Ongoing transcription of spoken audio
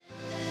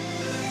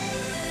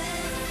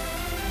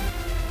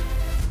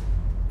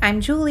I'm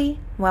Julie.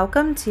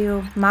 Welcome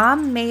to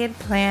Mom Made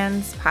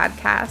Plans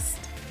podcast.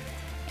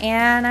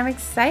 And I'm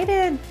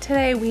excited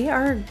today. We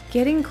are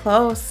getting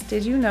close.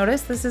 Did you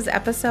notice this is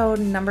episode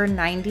number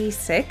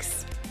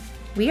 96?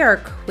 We are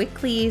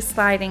quickly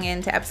sliding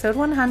into episode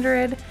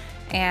 100,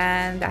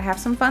 and I have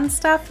some fun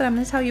stuff that I'm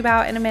going to tell you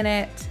about in a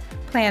minute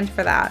planned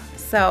for that.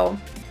 So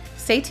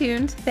stay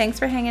tuned. Thanks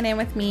for hanging in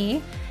with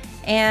me.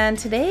 And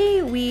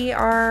today we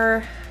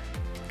are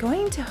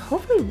going to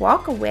hopefully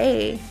walk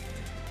away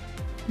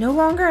no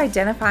longer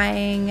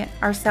identifying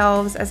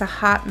ourselves as a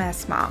hot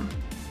mess mom.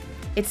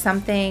 It's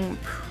something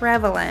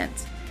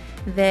prevalent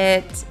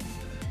that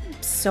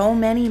so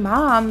many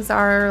moms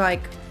are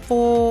like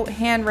full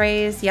hand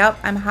raised, yep,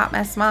 I'm a hot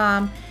mess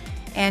mom,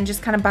 and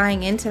just kind of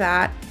buying into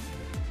that.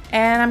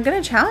 And I'm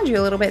going to challenge you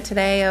a little bit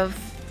today of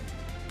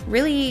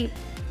really,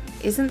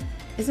 isn't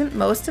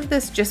most of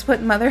this just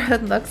what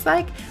motherhood looks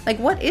like? Like,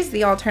 what is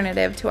the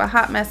alternative to a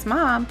hot mess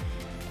mom?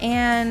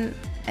 And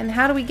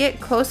how do we get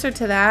closer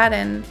to that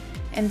and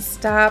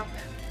stop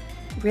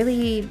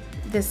really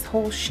this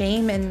whole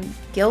shame and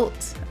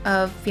guilt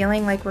of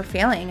feeling like we're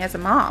failing as a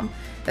mom?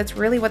 That's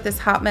really what this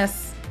hot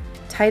mess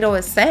title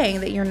is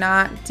saying, that you're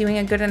not doing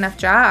a good enough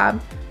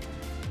job,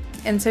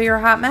 and so you're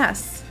a hot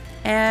mess.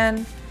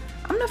 And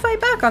I'm going to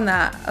fight back on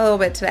that a little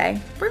bit today.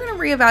 We're going to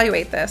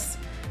reevaluate this.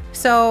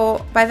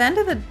 So by the end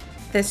of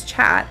this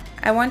chat,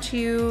 I want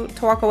you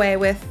to walk away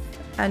with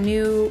a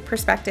new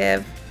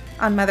perspective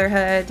on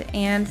motherhood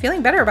and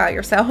feeling better about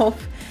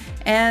yourself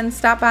and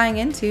stop buying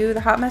into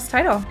the hot mess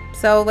title.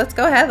 So let's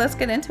go ahead. Let's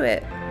get into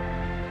it.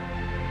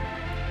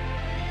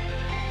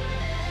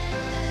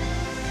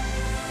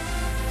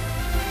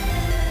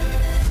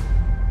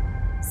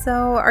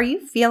 So are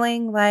you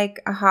feeling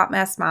like a hot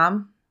mess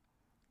mom?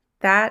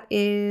 That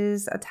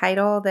is a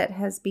title that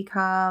has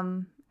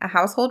become a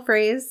household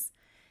phrase.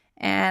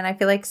 And I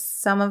feel like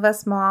some of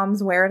us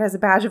moms wear it as a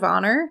badge of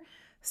honor.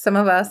 Some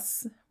of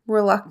us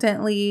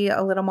reluctantly,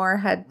 a little more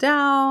head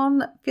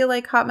down, feel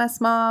like hot mess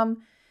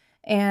mom.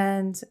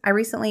 And I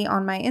recently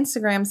on my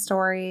Instagram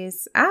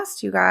stories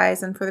asked you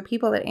guys, and for the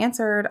people that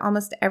answered,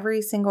 almost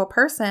every single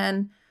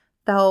person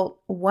felt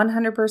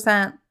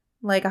 100%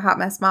 like a hot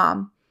mess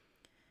mom.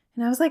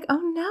 And I was like, oh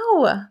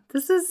no,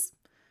 this is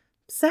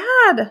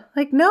sad.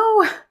 Like,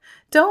 no,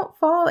 don't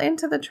fall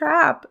into the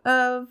trap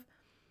of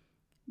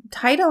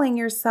titling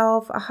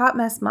yourself a hot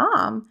mess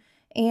mom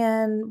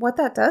and what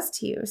that does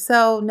to you.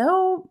 So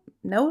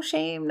no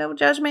shame, no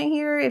judgment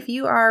here. If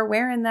you are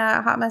wearing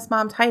that hot mess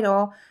mom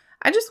title,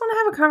 I just want to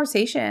have a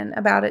conversation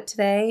about it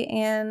today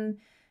and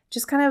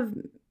just kind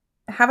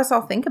of have us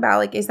all think about,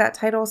 like, is that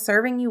title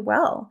serving you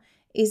well?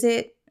 Is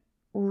it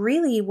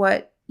really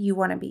what you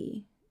want to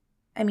be?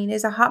 I mean,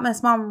 is a hot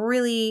mess mom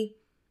really,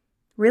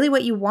 really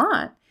what you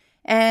want?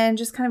 And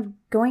just kind of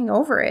going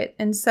over it.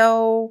 And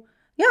so,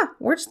 yeah,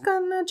 we're just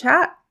going to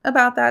chat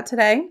about that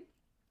today.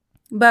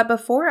 But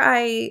before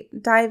I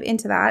dive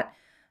into that,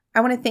 I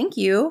want to thank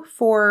you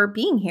for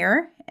being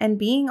here and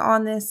being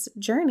on this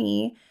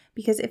journey.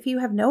 Because if you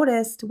have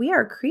noticed, we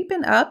are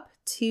creeping up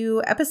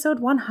to episode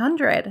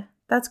 100.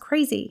 That's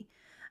crazy.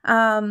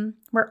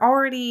 We're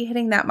already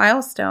hitting that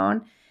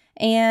milestone.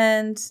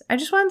 And I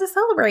just wanted to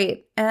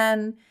celebrate.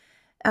 And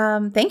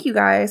thank you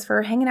guys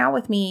for hanging out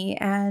with me.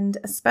 And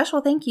a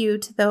special thank you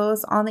to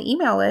those on the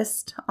email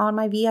list on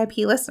my VIP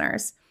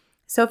listeners.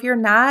 So if you're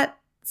not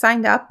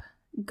signed up,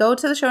 go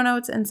to the show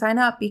notes and sign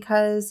up,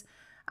 because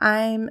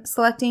I'm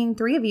selecting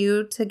 3 of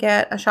you to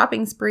get a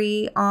shopping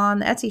spree on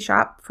the Etsy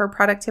shop for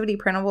productivity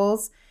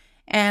printables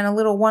and a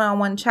little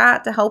one-on-one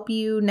chat to help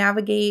you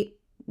navigate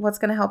what's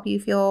going to help you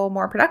feel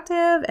more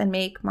productive and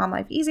make mom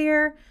life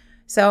easier.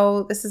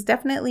 So this is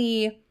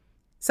definitely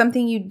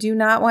something you do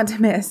not want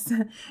to miss.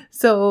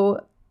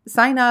 So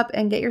sign up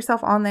and get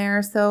yourself on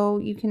there so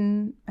you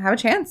can have a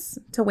chance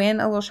to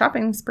win a little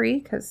shopping spree,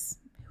 because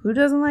who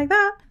doesn't like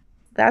that?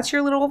 That's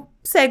your little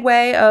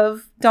segue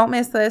of don't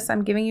miss this.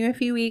 I'm giving you a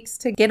few weeks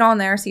to get on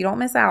there so you don't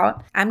miss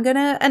out. I'm going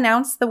to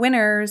announce the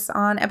winners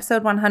on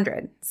episode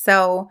 100.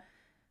 So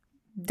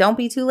don't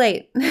be too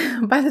late.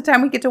 By the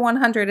time we get to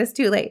 100, it's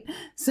too late.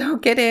 So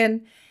get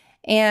in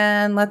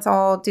and let's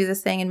all do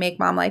this thing and make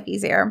mom life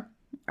easier.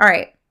 All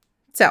right.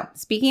 So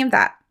speaking of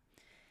that,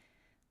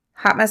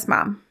 hot mess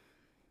mom,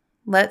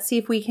 let's see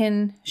if we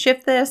can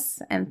shift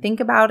this and think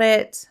about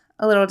it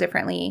a little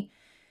differently.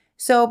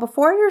 So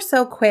before you're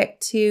so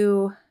quick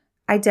to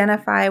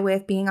identify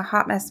with being a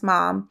hot mess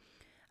mom,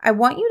 I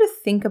want you to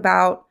think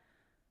about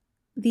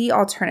the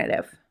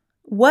alternative.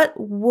 What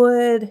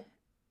would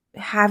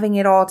having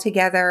it all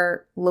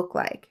together look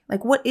like?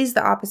 Like, what is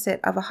the opposite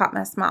of a hot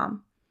mess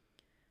mom?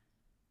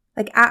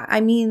 Like,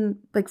 I mean,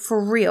 like,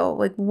 for real,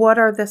 like, what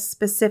are the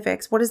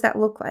specifics? What does that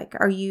look like?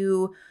 Are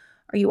you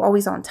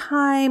always on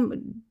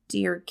time? Do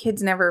your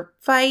kids never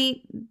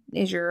fight?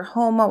 Is your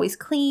home always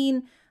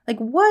clean? Like,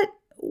 what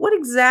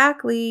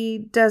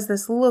exactly does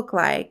this look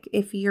like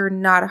if you're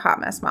not a hot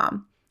mess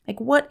mom?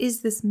 Like, what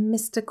is this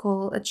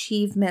mystical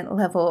achievement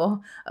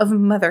level of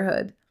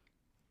motherhood?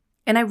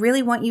 And I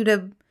really want you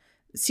to,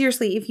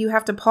 seriously, if you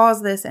have to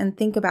pause this and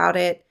think about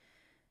it,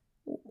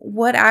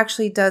 what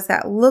actually does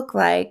that look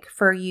like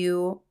for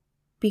you?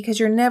 Because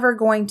you're never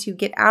going to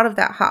get out of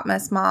that hot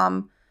mess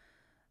mom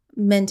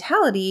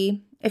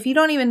mentality if you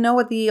don't even know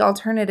what the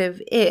alternative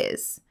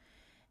is.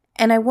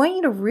 And I want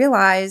you to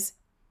realize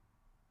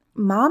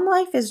mom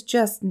life is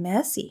just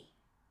messy.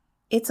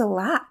 It's a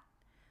lot.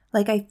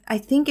 Like I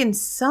think in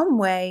some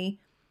way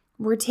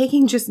we're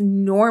taking just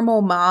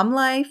normal mom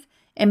life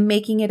and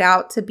making it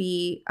out to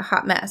be a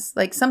hot mess.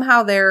 Like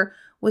somehow there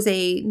was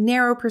a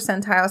narrow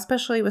percentile,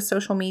 especially with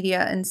social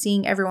media and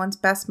seeing everyone's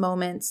best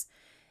moments,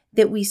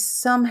 that we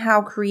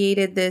somehow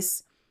created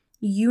this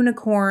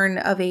unicorn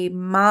of a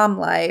mom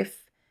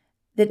life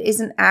that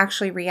isn't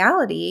actually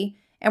reality.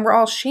 And we're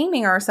all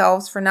shaming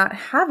ourselves for not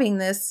having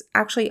this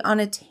actually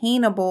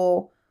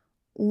unattainable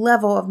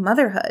level of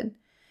motherhood.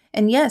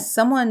 And yes,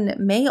 someone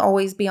may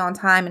always be on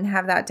time and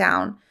have that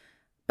down,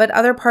 but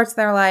other parts of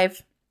their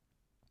life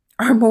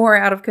are more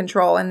out of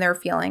control and they're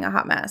feeling a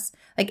hot mess.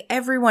 Like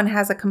everyone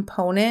has a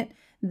component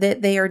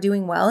that they are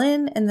doing well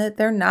in and that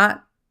they're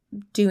not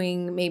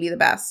doing maybe the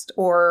best,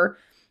 or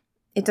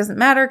it doesn't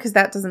matter because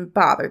that doesn't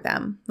bother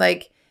them.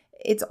 Like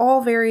it's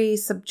all very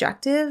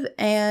subjective,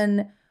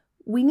 and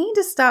we need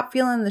to stop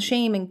feeling the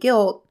shame and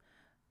guilt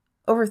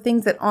over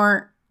things that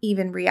aren't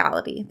even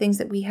reality, things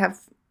that we have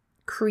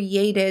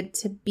created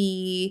to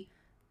be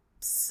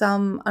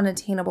some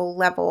unattainable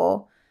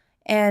level.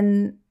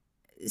 And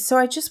so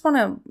I just want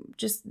to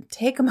just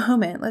take a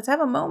moment. Let's have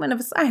a moment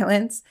of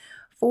silence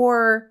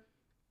for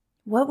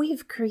what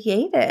we've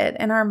created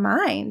in our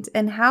mind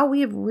and how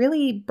we have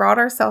really brought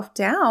ourselves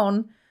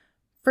down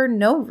for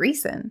no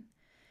reason.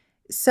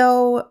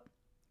 So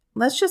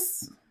let's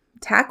just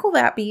tackle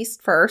that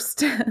beast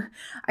first.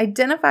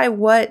 Identify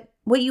what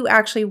you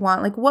actually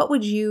want. Like, what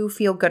would you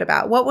feel good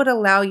about? What would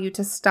allow you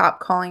to stop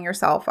calling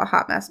yourself a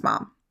hot mess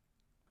mom?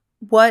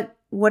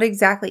 What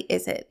exactly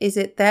is it? Is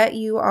it that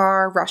you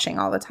are rushing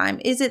all the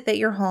time? Is it that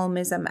your home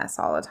is a mess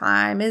all the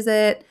time? Is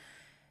it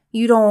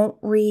you don't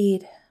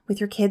read with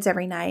your kids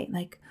every night?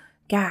 Like,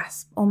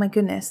 gasp, oh my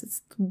goodness,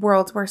 it's the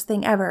world's worst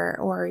thing ever.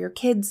 Or your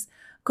kids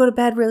go to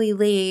bed really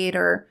late,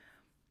 or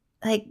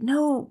like,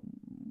 no,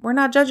 we're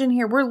not judging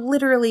here. We're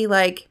literally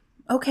like,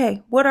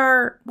 okay, what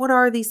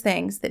are these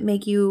things that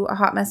make you a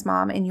hot mess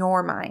mom in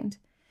your mind?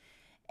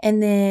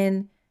 And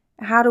then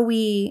how do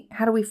we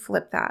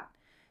flip that?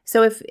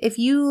 So if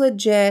you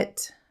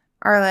legit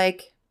are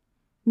like,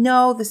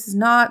 no, this is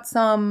not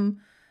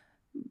some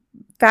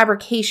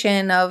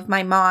fabrication of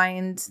my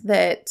mind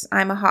that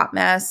I'm a hot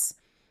mess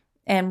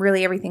and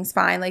really everything's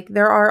fine. Like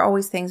there are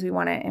always things we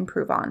want to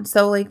improve on.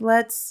 So like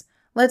let's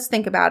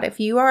think about it. If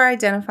you are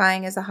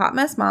identifying as a hot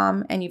mess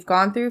mom and you've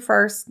gone through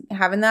first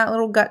having that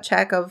little gut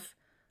check of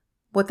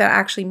what that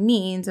actually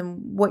means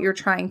and what you're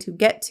trying to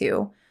get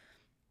to,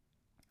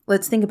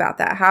 let's think about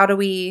that. How do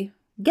we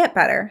get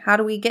better? How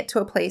do we get to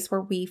a place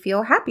where we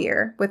feel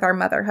happier with our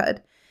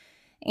motherhood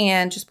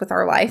and just with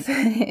our life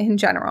in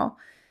general?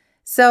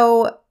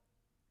 So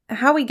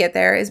how we get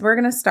there is we're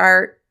going to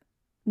start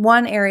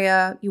one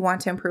area you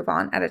want to improve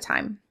on at a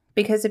time.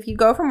 Because if you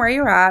go from where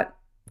you're at,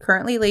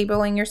 currently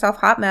labeling yourself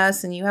hot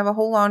mess, and you have a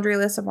whole laundry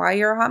list of why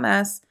you're a hot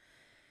mess,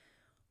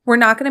 we're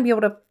not going to be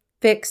able to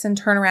fix and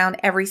turn around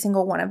every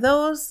single one of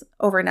those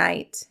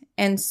overnight.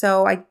 And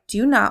so I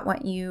do not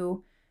want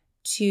you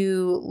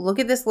to look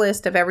at this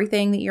list of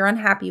everything that you're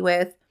unhappy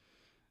with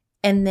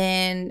and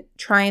then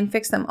try and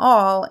fix them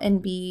all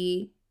and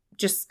be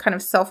just kind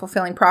of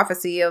self-fulfilling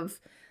prophecy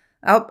of,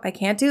 oh, I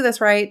can't do this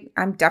right.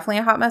 I'm definitely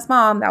a hot mess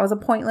mom. That was a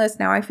pointless.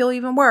 Now I feel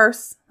even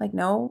worse. Like,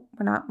 no,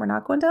 we're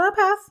not going down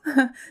that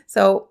path.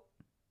 So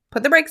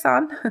put the brakes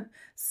on.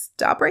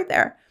 Stop right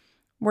there.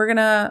 We're going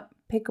to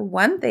pick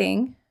one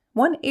thing,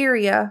 one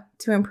area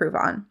to improve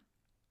on.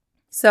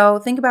 So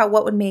think about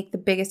what would make the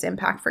biggest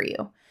impact for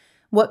you.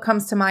 What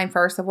comes to mind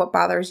first of what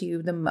bothers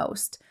you the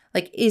most?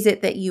 Like, is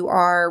it that you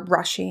are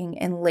rushing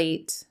and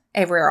late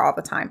everywhere all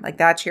the time? Like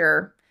that's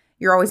you're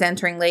always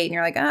entering late and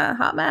you're like,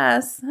 hot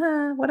mess,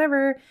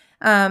 whatever.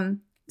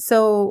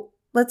 So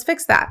let's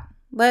fix that.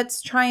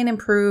 Let's try and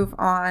improve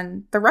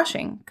on the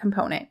rushing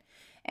component.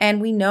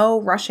 And we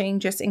know rushing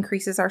just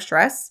increases our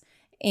stress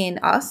in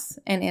us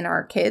and in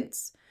our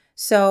kids.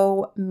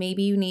 So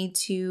maybe you need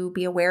to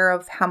be aware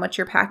of how much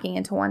you're packing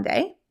into one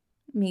day.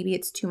 Maybe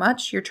it's too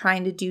much. You're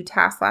trying to do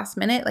tasks last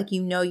minute. Like,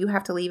 you know, you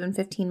have to leave in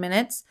 15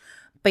 minutes,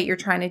 but you're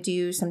trying to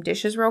do some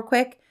dishes real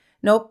quick.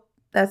 Nope.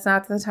 That's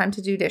not the time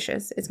to do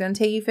dishes. It's going to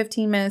take you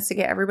 15 minutes to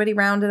get everybody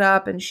rounded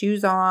up and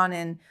shoes on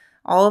and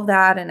all of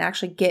that and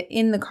actually get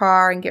in the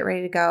car and get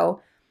ready to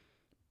go.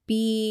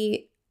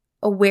 Be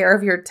aware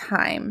of your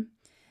time,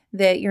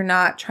 that you're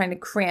not trying to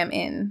cram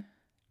in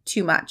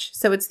too much.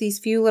 So it's these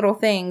few little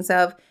things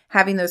of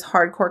having those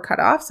hardcore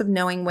cutoffs of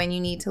knowing when you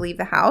need to leave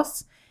the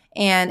house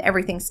and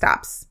everything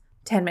stops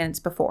 10 minutes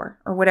before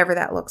or whatever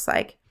that looks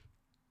like.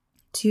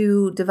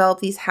 To develop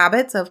these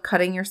habits of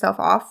cutting yourself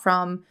off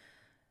from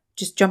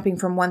just jumping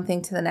from one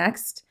thing to the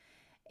next.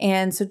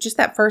 And so just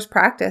that first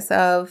practice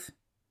of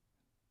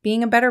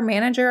being a better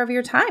manager of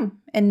your time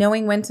and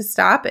knowing when to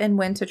stop and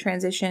when to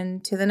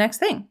transition to the next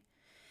thing.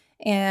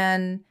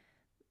 And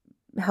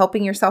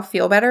helping yourself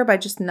feel better by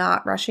just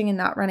not rushing and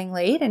not running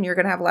late. And you're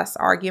going to have less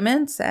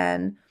arguments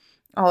and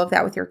all of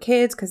that with your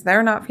kids because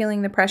they're not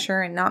feeling the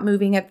pressure and not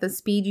moving at the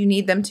speed you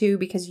need them to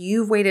because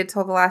you've waited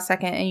till the last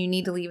second and you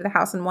need to leave the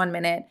house in 1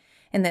 minute.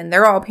 And then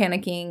they're all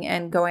panicking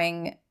and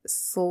going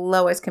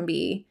slow as can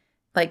be,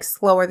 like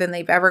slower than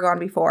they've ever gone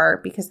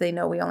before because they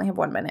know we only have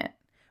 1 minute,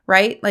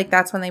 right? Like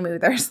that's when they move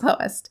their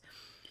slowest.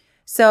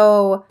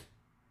 So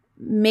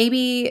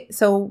maybe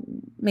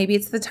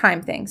it's the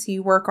time thing. So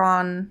you work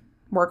on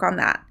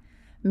that.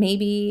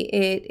 Maybe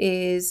it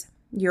is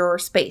your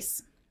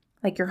space,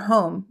 like your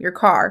home, your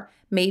car.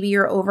 Maybe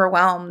you're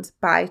overwhelmed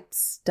by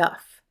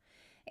stuff.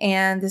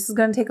 And this is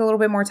going to take a little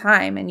bit more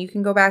time. And you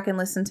can go back and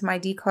listen to my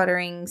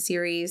decluttering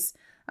series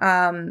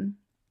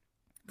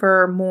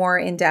for more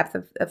in depth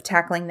of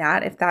tackling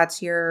that if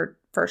that's your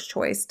first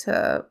choice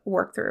to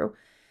work through.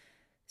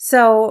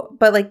 So,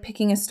 but like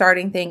picking a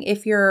starting thing,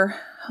 if your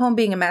home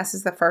being a mess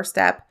is the first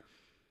step,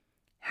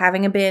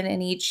 having a bin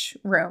in each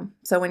room.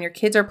 So when your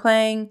kids are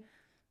playing,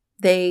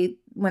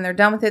 when they're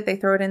done with it, they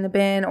throw it in the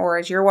bin, or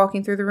as you're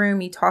walking through the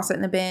room, you toss it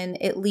in the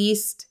bin. At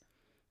least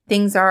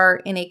things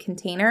are in a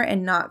container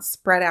and not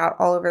spread out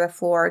all over the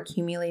floor,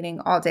 accumulating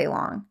all day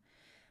long.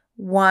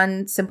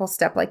 One simple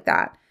step like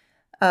that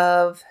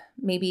of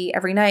maybe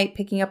every night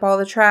picking up all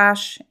the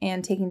trash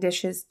and taking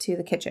dishes to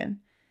the kitchen.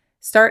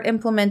 Start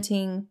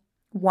implementing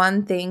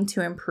one thing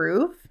to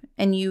improve,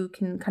 and you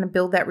can kind of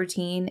build that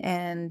routine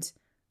and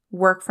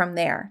work from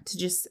there to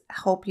just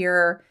help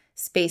your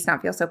space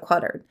not feel so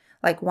cluttered.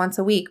 Like once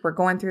a week, we're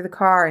going through the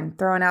car and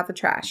throwing out the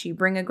trash. You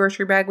bring a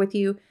grocery bag with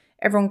you.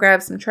 Everyone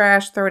grabs some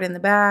trash, throw it in the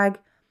bag.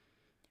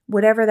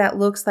 Whatever that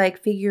looks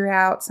like, figure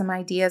out some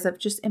ideas of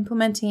just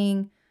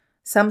implementing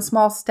some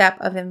small step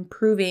of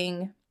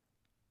improving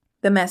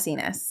the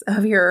messiness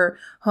of your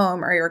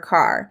home or your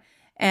car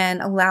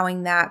and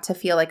allowing that to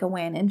feel like a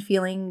win and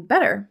feeling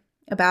better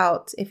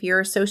about if you're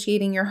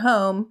associating your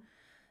home.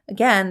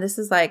 Again, this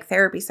is like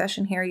therapy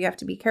session here. You have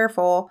to be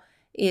careful.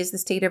 Is the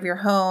state of your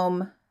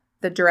home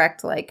the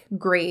direct like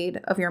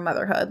grade of your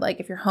motherhood? Like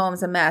if your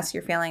home's a mess,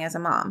 you're feeling as a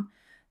mom.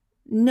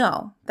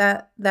 No,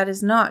 that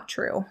is not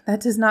true.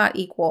 That does not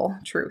equal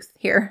truth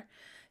here.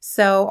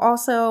 So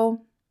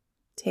also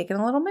taking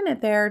a little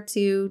minute there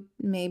to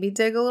maybe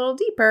dig a little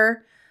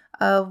deeper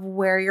of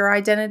where your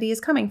identity is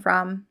coming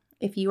from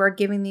if you are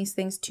giving these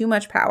things too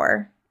much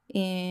power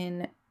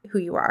in who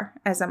you are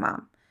as a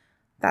mom.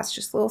 That's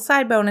just a little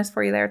side bonus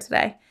for you there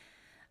today.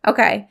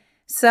 Okay,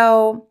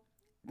 so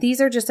these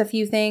are just a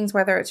few things,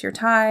 whether it's your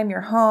time,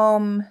 your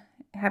home,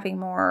 having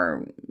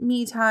more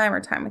me time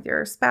or time with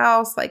your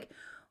spouse. Like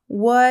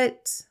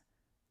what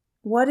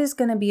is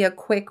going to be a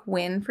quick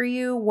win for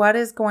you? What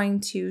is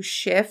going to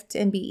shift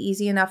and be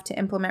easy enough to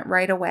implement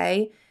right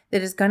away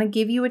that is going to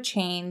give you a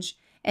change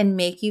and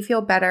make you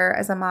feel better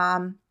as a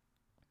mom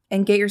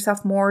and get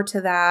yourself more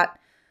to that,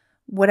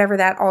 whatever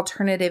that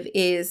alternative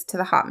is to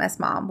the hot mess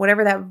mom,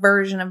 whatever that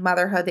version of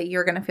motherhood that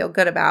you're going to feel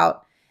good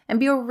about and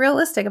be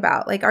realistic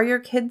about. Like, are your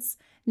kids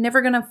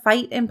never going to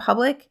fight in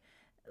public?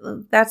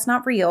 That's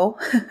not real.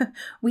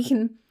 We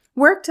can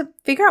work to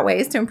figure out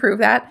ways to improve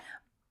that,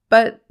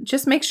 but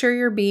just make sure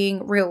you're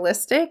being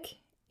realistic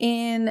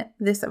in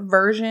this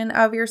version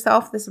of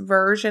yourself, this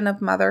version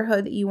of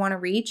motherhood that you want to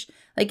reach.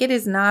 Like, it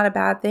is not a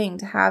bad thing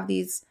to have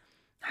these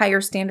higher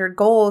standard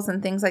goals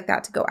and things like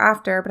that to go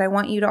after, but I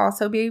want you to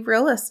also be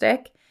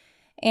realistic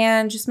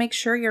and just make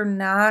sure you're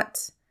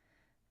not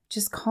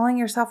just calling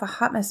yourself a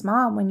hot mess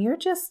mom when you're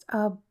just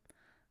a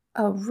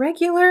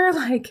regular,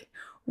 like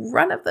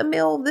run of the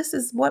mill, this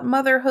is what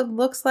motherhood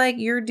looks like,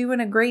 you're doing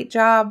a great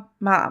job,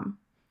 mom.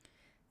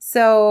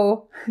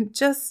 So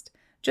just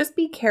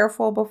be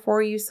careful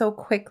before you so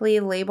quickly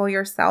label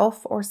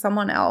yourself or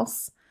someone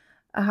else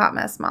a hot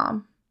mess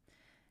mom.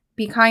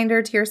 Be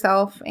kinder to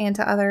yourself and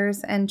to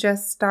others and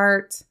just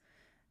start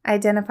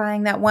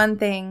identifying that one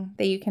thing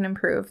that you can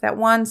improve, that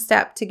one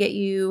step to get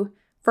you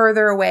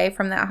further away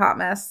from that hot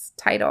mess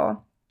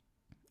title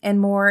and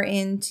more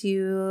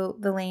into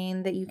the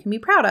lane that you can be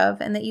proud of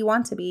and that you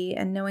want to be,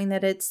 and knowing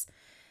that it's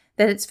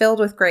filled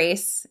with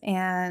grace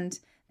and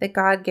that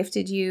God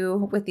gifted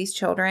you with these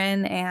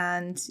children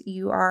and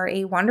you are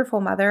a wonderful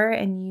mother,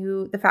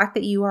 and the fact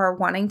that you are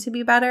wanting to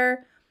be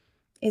better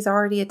is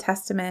already a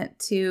testament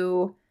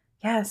to,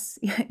 yes,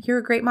 you're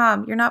a great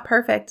mom. You're not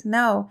perfect.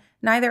 No,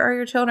 neither are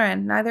your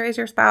children. Neither is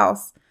your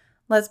spouse.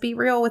 Let's be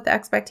real with the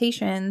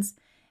expectations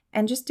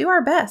and just do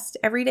our best.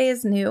 Every day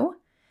is new.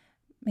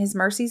 His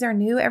mercies are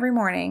new every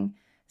morning.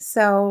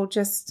 So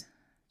just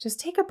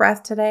take a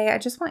breath today. I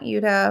just want you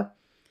to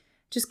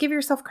just give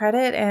yourself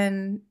credit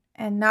and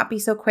not be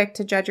so quick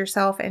to judge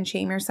yourself and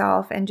shame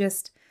yourself, and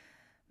just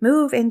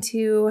move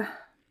into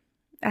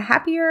a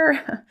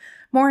happier,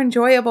 more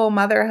enjoyable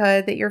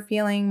motherhood that you're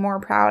feeling more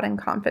proud and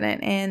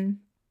confident in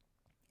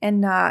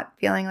and not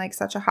feeling like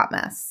such a hot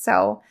mess.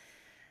 So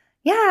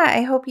yeah,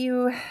 I hope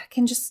you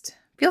can just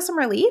feel some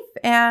relief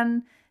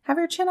and have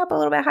your chin up a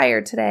little bit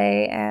higher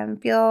today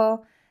and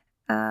feel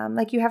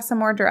like you have some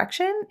more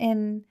direction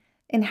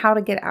in how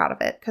to get out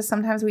of it. Because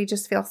sometimes we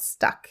just feel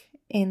stuck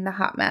in the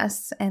hot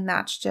mess, and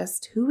that's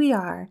just who we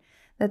are.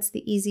 That's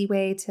the easy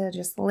way to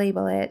just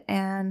label it,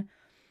 and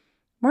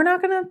we're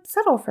not going to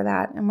settle for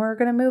that, and we're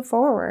going to move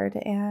forward.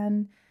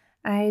 And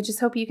I just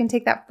hope you can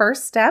take that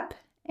first step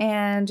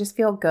and just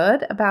feel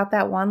good about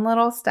that one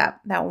little step.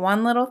 That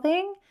one little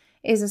thing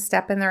is a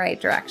step in the right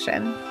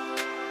direction.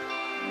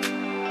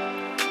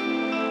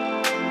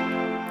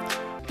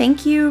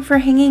 Thank you for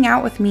hanging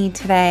out with me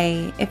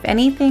today. If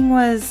anything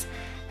was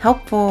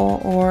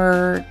helpful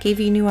or gave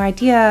you new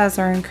ideas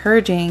or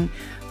encouraging,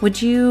 would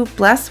you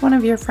bless one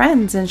of your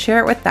friends and share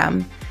it with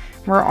them?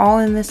 We're all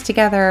in this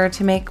together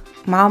to make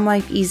mom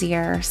life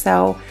easier.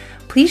 So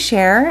please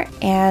share.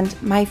 And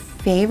my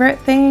favorite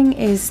thing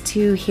is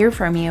to hear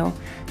from you.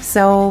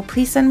 So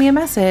please send me a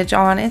message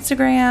on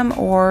Instagram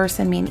or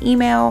send me an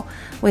email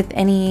with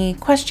any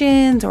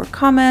questions or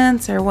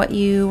comments or what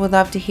you would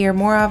love to hear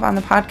more of on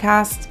the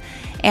podcast.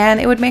 And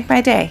it would make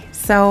my day.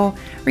 So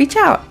reach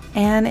out.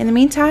 And in the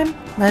meantime,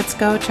 let's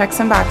go check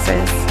some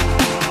boxes.